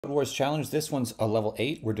Codewars challenge. This one's a level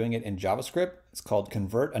 8. We're doing it in JavaScript. It's called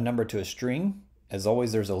Convert a Number to a String. As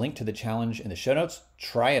always, there's a link to the challenge in the show notes.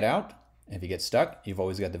 Try it out. And if you get stuck, you've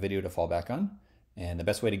always got the video to fall back on. And the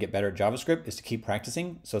best way to get better at JavaScript is to keep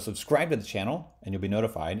practicing. So subscribe to the channel and you'll be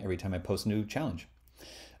notified every time I post a new challenge.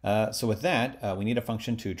 So with that, we need a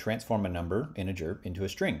function to transform a number, integer, into a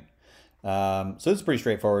string. So this is pretty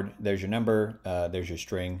straightforward. There's your number, there's your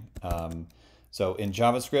string. So in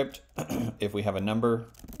JavaScript, if we have a number,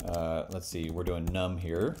 let's see, we're doing num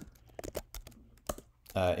here.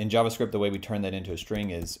 In JavaScript, the way we turn that into a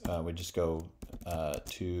string is we just go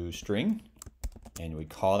to string, and we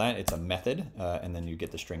call that, it's a method, and then you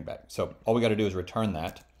get the string back. So all we got to do is return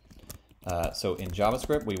that. So in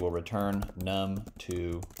JavaScript, we will return num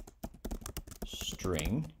to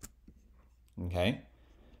string. Okay,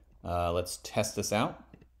 let's test this out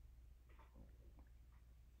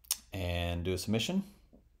and do a submission.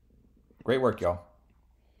 Great work, y'all.